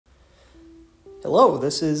Hello,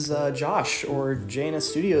 this is Josh, or JNS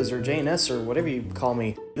Studios, or JNS, or whatever you call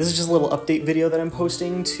me. This is just a little update video that I'm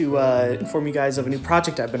posting to inform you guys of a new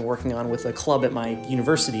project I've been working on with a club at my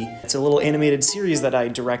university. It's a little animated series that I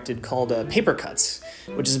directed called PAPERCUTS,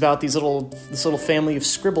 which is about this little family of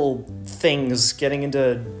scribble things getting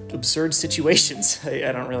into absurd situations.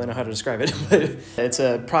 I don't really know how to describe it, but it's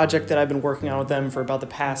a project that I've been working on with them for about the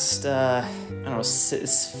past, I don't know,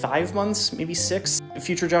 5 months, maybe 6.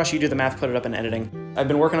 Future Josh, you do the math, put it up in editing. I've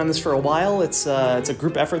been working on this for a while. It's a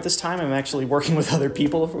group effort this time. I'm actually working with other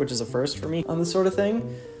people, which is a first for me on this sort of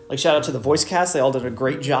thing. Like, shout out to the voice cast, they all did a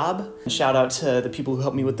great job. Shout out to the people who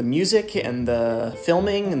helped me with the music and the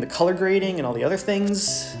filming and the color grading and all the other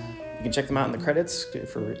things. You can check them out in the credits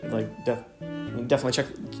for, like, definitely check,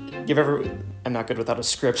 I'm not good without a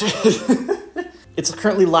script. It's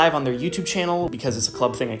currently live on their YouTube channel. Because it's a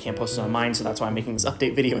club thing, I can't post it on mine, so that's why I'm making this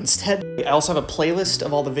update video instead. I also have a playlist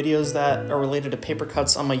of all the videos that are related to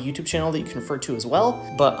PAPERCUTS on my YouTube channel that you can refer to as well.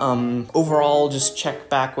 But overall, just check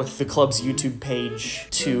back with the club's YouTube page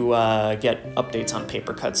to get updates on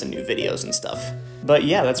PAPERCUTS and new videos and stuff. But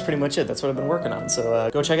yeah, that's pretty much it. That's what I've been working on. So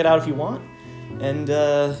go check it out if you want. And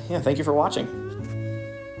yeah, thank you for watching.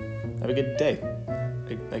 Have a good day,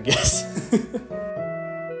 I guess.